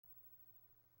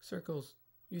Circles.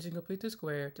 Using complete the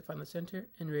square to find the center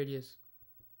and radius.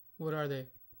 What are they?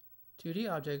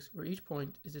 2D objects where each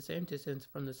point is the same distance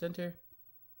from the center.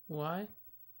 Why?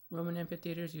 Roman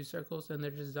amphitheaters use circles in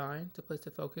their design to place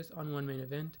the focus on one main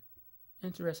event.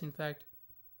 Interesting fact.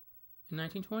 In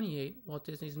 1928, Walt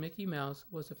Disney's Mickey Mouse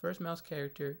was the first mouse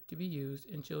character to be used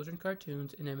in children's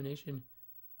cartoons and animation.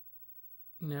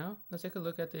 Now, let's take a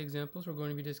look at the examples we're going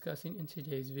to be discussing in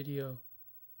today's video.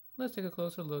 Let's take a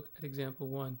closer look at example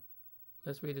 1.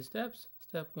 Let's read the steps.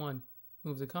 Step 1.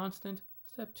 Move the constant.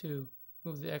 Step 2.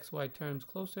 Move the xy terms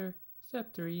closer.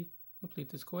 Step 3.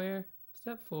 Complete the square.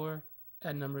 Step 4.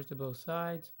 Add numbers to both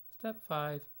sides. Step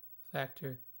 5.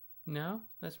 Factor. Now,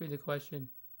 let's read the question.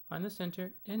 Find the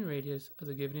center and radius of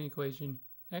the given equation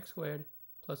x squared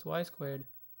plus y squared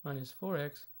minus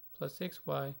 4x plus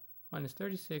 6y minus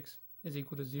 36 is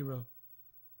equal to 0.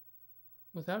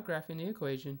 Without graphing the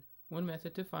equation, one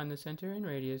method to find the center and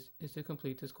radius is to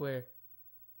complete the square.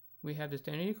 We have the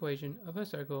standard equation of a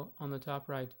circle on the top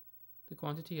right. The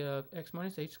quantity of x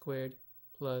minus h squared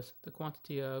plus the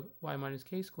quantity of y minus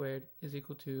k squared is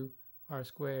equal to r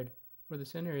squared, where the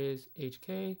center is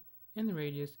hk and the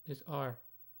radius is r.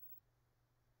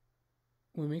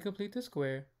 When we complete the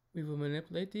square, we will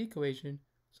manipulate the equation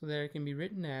so that it can be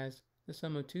written as the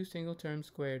sum of two single terms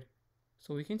squared,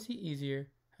 so we can see easier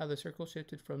how the circle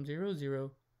shifted from 0,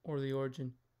 0, or the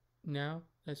origin. Now,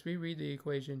 let's reread the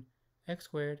equation. X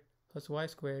squared plus y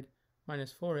squared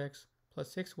minus 4x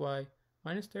plus 6y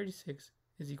minus 36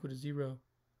 is equal to 0.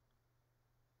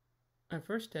 Our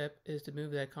first step is to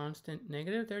move that constant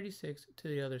negative 36 to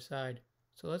the other side.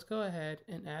 So let's go ahead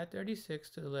and add 36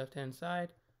 to the left-hand side.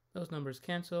 Those numbers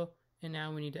cancel, and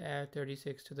now we need to add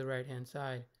 36 to the right-hand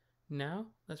side. Now,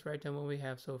 let's write down what we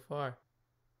have so far.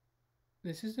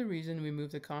 This is the reason we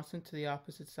move the constant to the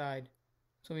opposite side,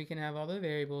 so we can have all the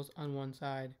variables on one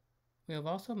side. We have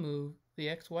also moved the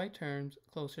xy terms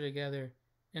closer together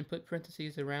and put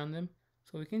parentheses around them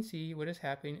so we can see what is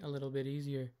happening a little bit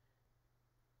easier.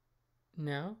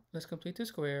 Now, let's complete the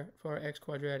square for our x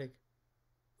quadratic.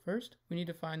 First, we need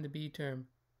to find the b term,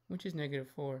 which is negative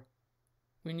 4.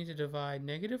 We need to divide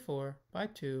negative 4 by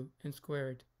 2 and square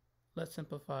it. Let's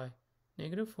simplify.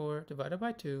 Negative 4 divided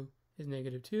by 2 is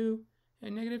negative 2,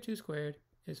 and negative 2 squared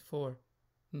is 4.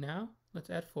 Now, let's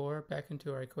add 4 back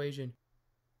into our equation.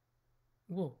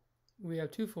 Whoa, we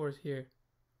have two 4's here.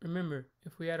 Remember,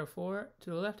 if we add a 4 to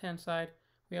the left-hand side,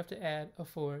 we have to add a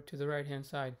 4 to the right-hand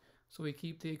side, so we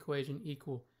keep the equation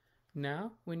equal.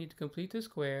 Now, we need to complete the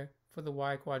square for the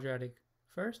y quadratic.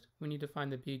 First, we need to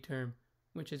find the b term,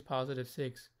 which is positive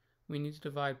 6. We need to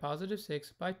divide positive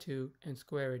 6 by 2 and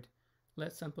square it.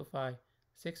 Let's simplify.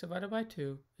 6 divided by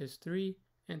 2 is 3,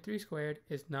 and 3 squared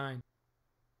is 9.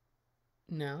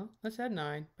 Now, let's add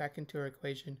 9 back into our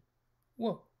equation.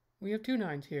 Whoa, we have two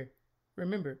 9's here.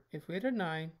 Remember, if we add a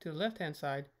 9 to the left-hand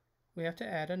side, we have to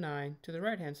add a 9 to the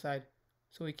right-hand side,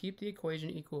 so we keep the equation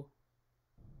equal.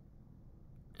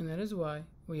 And that is why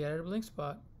we added a blank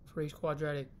spot for each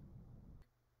quadratic.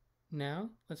 Now,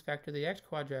 let's factor the x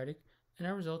quadratic, and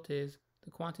our result is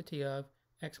the quantity of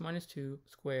x minus 2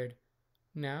 squared.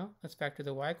 Now, let's factor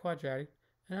the y quadratic,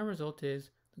 and our result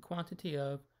is the quantity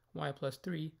of y plus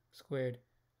 3 squared.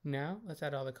 Now, let's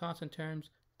add all the constant terms.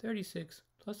 36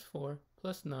 plus 4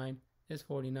 plus 9 is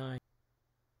 49.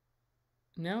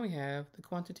 Now we have the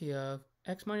quantity of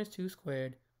x minus 2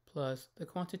 squared plus the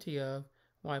quantity of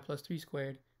y plus 3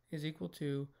 squared is equal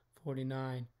to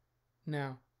 49.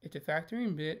 Now, if the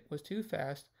factoring bit was too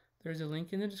fast, there is a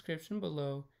link in the description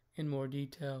below in more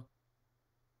detail.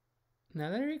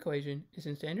 Now that our equation is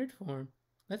in standard form,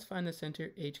 let's find the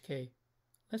center hk.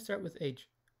 Let's start with h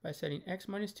by setting x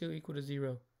minus 2 equal to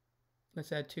 0.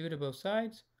 Let's add 2 to both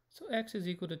sides, so x is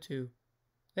equal to 2.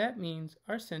 That means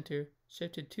our center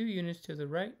shifted 2 units to the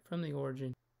right from the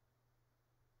origin.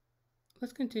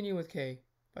 Let's continue with k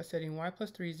by setting y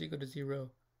plus 3 is equal to 0.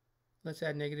 Let's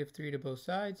add negative 3 to both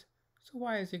sides, so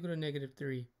y is equal to negative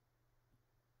 3.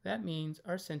 That means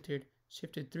our center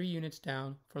shifted 3 units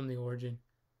down from the origin.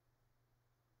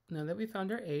 Now that we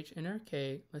found our h and our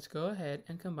k, let's go ahead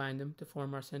and combine them to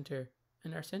form our center.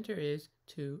 And our center is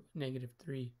 2, negative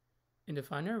 3. And to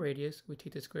find our radius, we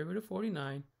take the square root of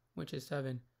 49, which is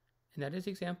 7. And that is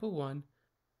example 1.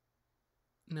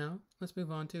 Now, let's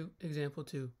move on to example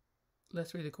 2.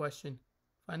 Let's read the question.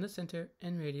 Find the center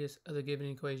and radius of the given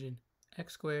equation.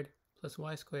 X squared plus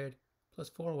y squared plus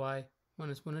 4y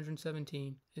minus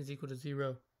 117 is equal to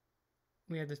 0.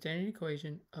 We have the standard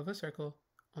equation of a circle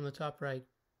on the top right,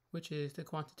 which is the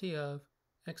quantity of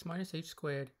x minus h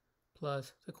squared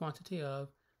plus the quantity of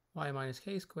y minus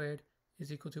k squared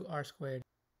is equal to r squared,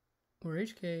 where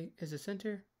hk is the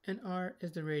center and r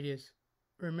is the radius.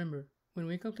 Remember, when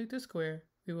we complete the square,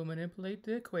 we will manipulate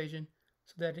the equation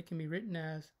so that it can be written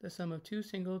as the sum of two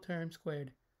single terms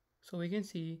squared, so we can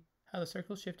see how the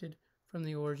circle shifted from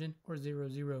the origin, or 0,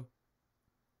 0.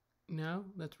 Now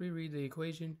let's reread the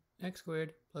equation. X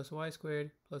squared plus y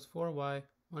squared plus 4y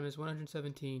minus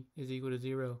 117 is equal to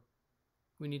 0.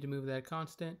 We need to move that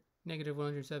constant, negative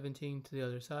 117, to the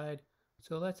other side.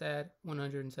 So let's add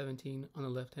 117 on the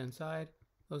left-hand side.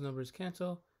 Those numbers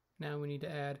cancel. Now we need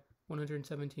to add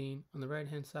 117 on the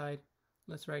right-hand side.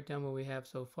 Let's write down what we have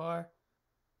so far.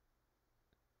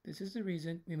 This is the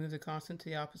reason we move the constant to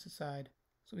the opposite side,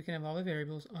 so we can have all the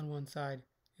variables on one side.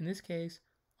 In this case,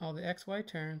 all the xy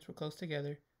terms were close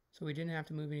together, so we didn't have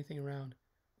to move anything around.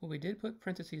 But we did put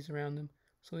parentheses around them,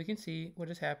 so we can see what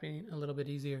is happening a little bit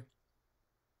easier.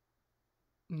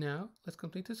 Now, let's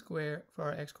complete the square for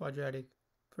our x quadratic.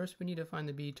 First, we need to find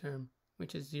the b term,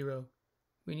 which is 0.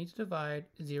 We need to divide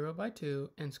 0 by 2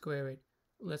 and square it.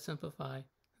 Let's simplify.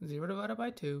 0 divided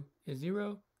by 2 is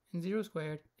 0, and 0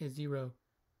 squared is 0.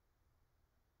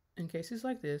 In cases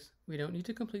like this, we don't need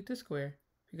to complete the square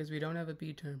because we don't have a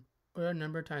b term, or a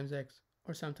number times x,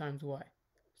 or sometimes y.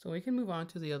 So we can move on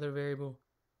to the other variable.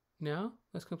 Now,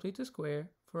 let's complete the square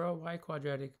for our y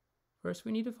quadratic. First,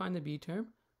 we need to find the b term,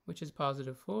 which is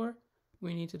positive 4.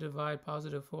 We need to divide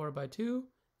positive 4 by 2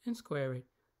 and square it.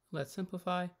 Let's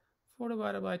simplify. 4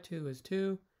 divided by 2 is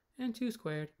 2, and 2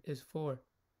 squared is 4.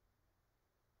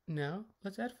 Now,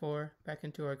 let's add 4 back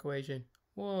into our equation.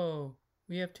 Whoa,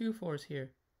 we have two 4's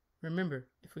here. Remember,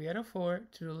 if we add a 4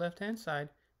 to the left-hand side,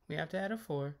 we have to add a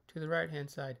 4 to the right-hand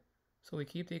side, so we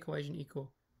keep the equation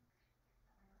equal.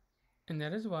 And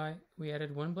that is why we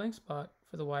added one blank spot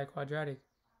for the y quadratic.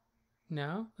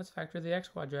 Now, let's factor the x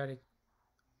quadratic.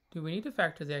 Do we need to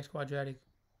factor the x quadratic?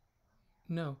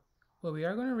 No, but we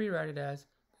are going to rewrite it as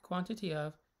the quantity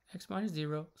of x minus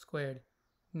 0 squared.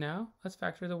 Now, let's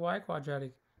factor the y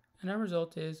quadratic, and our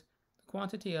result is the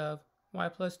quantity of y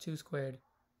plus 2 squared.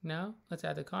 Now, let's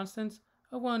add the constants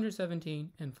of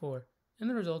 117 and 4, and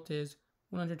the result is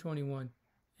 121.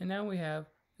 And now we have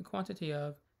the quantity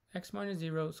of x minus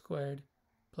 0 squared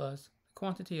plus the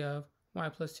quantity of y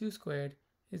plus 2 squared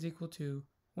is equal to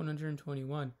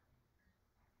 121.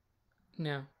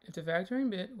 Now, if the factoring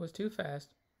bit was too fast,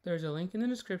 there is a link in the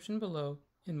description below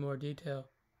in more detail.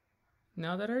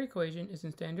 Now that our equation is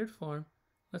in standard form,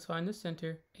 let's find the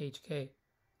center hk.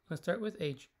 Let's start with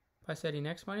h by setting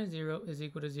x minus 0 is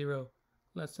equal to 0.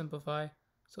 Let's simplify,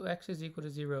 so x is equal to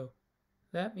 0.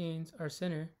 That means our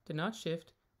center did not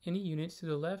shift any units to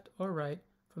the left or right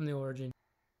from the origin.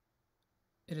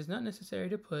 It is not necessary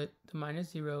to put the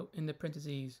minus 0 in the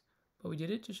parentheses, but we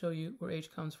did it to show you where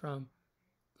h comes from.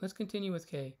 Let's continue with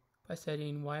k by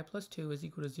setting y plus 2 is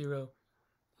equal to 0.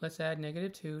 Let's add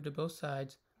negative 2 to both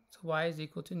sides, so y is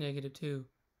equal to negative 2.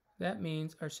 That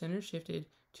means our center shifted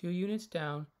 2 units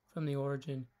down from the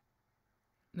origin.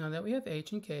 Now that we have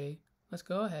h and k, let's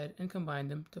go ahead and combine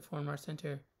them to form our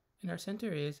center. And our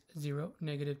center is 0,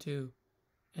 negative 2.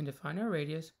 And to find our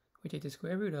radius, we take the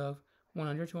square root of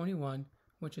 121,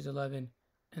 which is 11.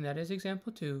 And that is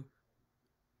example 2.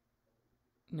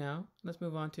 Now, let's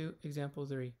move on to example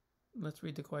 3. Let's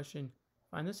read the question.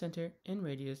 Find the center and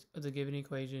radius of the given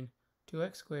equation.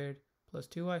 2x squared plus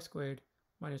 2y squared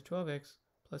minus 12x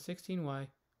plus 16y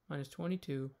minus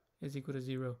 22 is equal to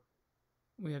 0.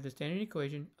 We have the standard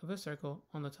equation of a circle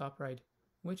on the top right,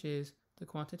 which is the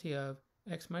quantity of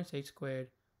x minus h squared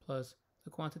plus the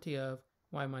quantity of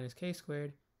y minus k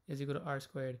squared is equal to r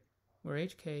squared, where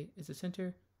hk is the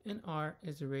center and r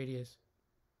is the radius.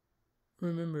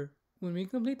 Remember, when we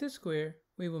complete the square,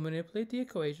 we will manipulate the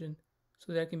equation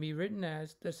so that it can be written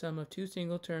as the sum of two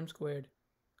single terms squared,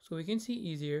 so we can see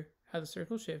easier how the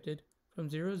circle shifted from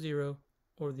 0, 0,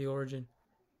 or the origin.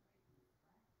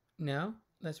 Now,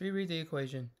 let's reread the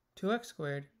equation. 2x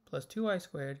squared plus 2y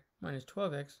squared minus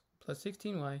 12x plus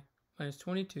 16y minus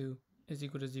 22 is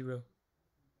equal to 0.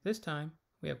 This time,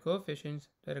 we have coefficients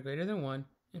that are greater than 1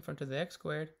 in front of the x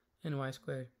squared and y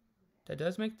squared. That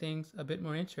does make things a bit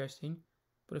more interesting,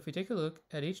 but if we take a look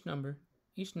at each number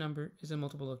is a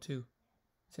multiple of 2.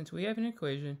 Since we have an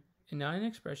equation and not an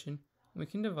expression, we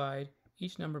can divide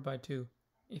each number by 2.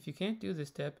 If you can't do this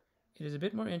step, it is a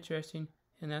bit more interesting,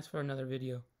 and that's for another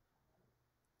video.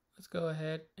 Let's go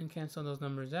ahead and cancel those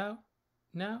numbers out.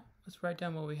 Now, let's write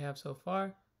down what we have so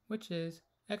far, which is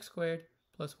x squared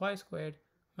plus y squared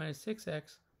minus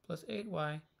 6x plus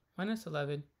 8y minus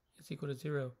 11 is equal to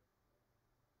 0.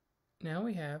 Now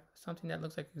we have something that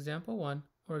looks like example 1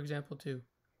 or example 2.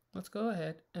 Let's go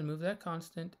ahead and move that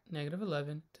constant, negative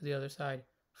 11, to the other side.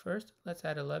 First, let's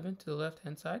add 11 to the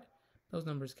left-hand side. Those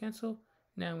numbers cancel.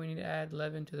 Now we need to add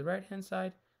 11 to the right hand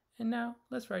side, and now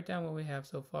let's write down what we have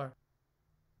so far.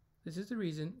 This is the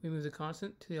reason we move the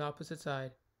constant to the opposite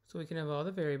side, so we can have all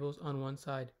the variables on one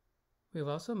side. We have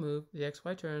also moved the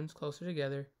xy terms closer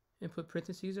together and put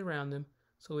parentheses around them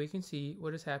so we can see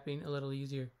what is happening a little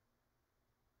easier.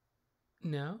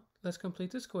 Now let's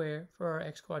complete the square for our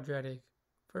x quadratic.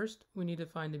 First, we need to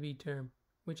find the b term,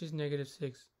 which is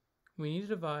 -6. We need to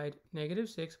divide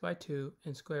 -6 by 2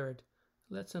 and square it.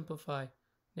 Let's simplify.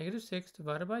 -6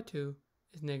 divided by 2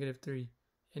 is -3,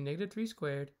 and -3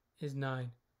 squared is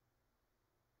 9.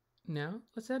 Now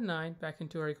let's add 9 back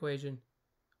into our equation.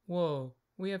 Whoa,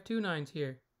 we have two 9s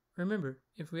here. Remember,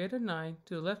 if we add a 9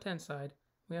 to the left-hand side,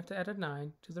 we have to add a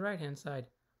 9 to the right-hand side,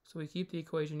 so we keep the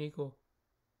equation equal.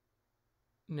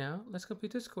 Now let's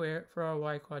complete the square for our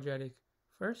y quadratic.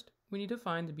 First, we need to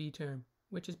find the b term,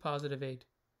 which is +8.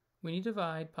 We need to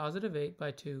divide +8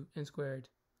 by 2 and square it.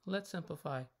 Let's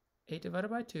simplify. 8 divided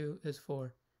by 2 is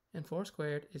 4, and 4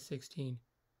 squared is 16.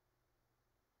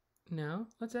 Now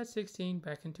let's add 16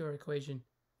 back into our equation.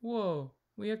 Whoa,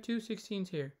 we have two 16s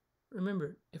here.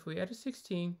 Remember, if we add a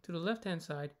 16 to the left-hand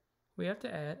side, we have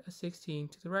to add a 16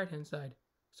 to the right-hand side,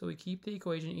 so we keep the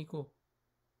equation equal.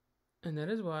 And that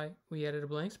is why we added a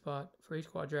blank spot for each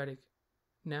quadratic.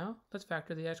 Now let's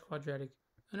factor the x quadratic,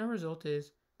 and our result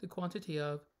is the quantity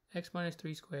of x minus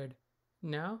 3 squared.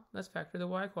 Now let's factor the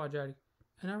y quadratic,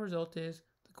 and our result is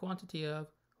the quantity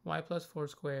of y plus 4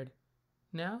 squared.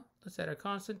 Now let's add our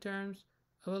constant terms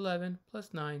of 11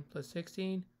 plus 9 plus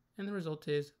 16, and the result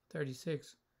is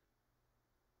 36.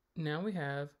 Now we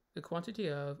have the quantity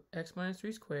of x minus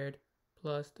 3 squared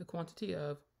plus the quantity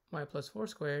of y plus 4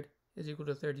 squared is equal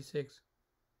to 36.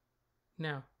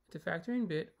 Now, if the factoring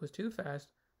bit was too fast,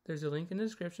 there's a link in the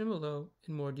description below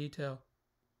in more detail.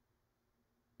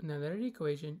 Now that our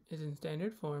equation is in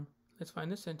standard form, let's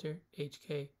find the center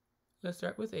hk. Let's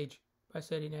start with h by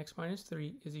setting x minus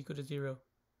 3 is equal to 0.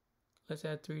 Let's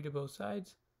add 3 to both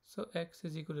sides, so x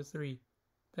is equal to 3.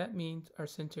 That means our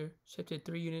center shifted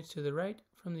 3 units to the right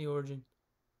from the origin.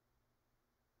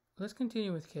 Let's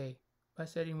continue with k by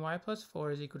setting y plus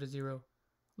 4 is equal to 0.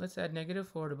 Let's add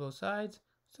 -4 to both sides,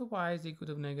 so y is equal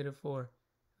to -4.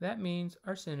 That means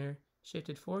our center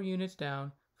shifted 4 units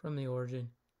down from the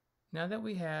origin. Now that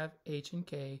we have h and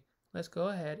k, let's go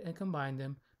ahead and combine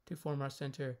them to form our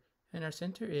center, and our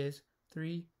center is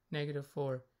 3,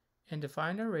 -4. And to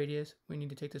find our radius, we need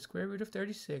to take the square root of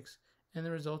 36, and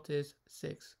the result is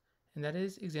 6, and that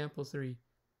is example 3.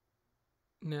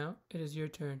 Now it is your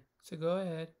turn, so go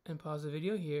ahead and pause the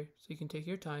video here so you can take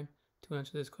your time to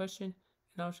answer this question,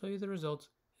 and I'll show you the results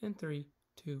in 3,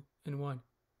 2, and 1.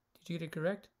 Did you get it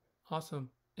correct?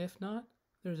 Awesome. If not,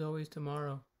 there's always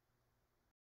tomorrow.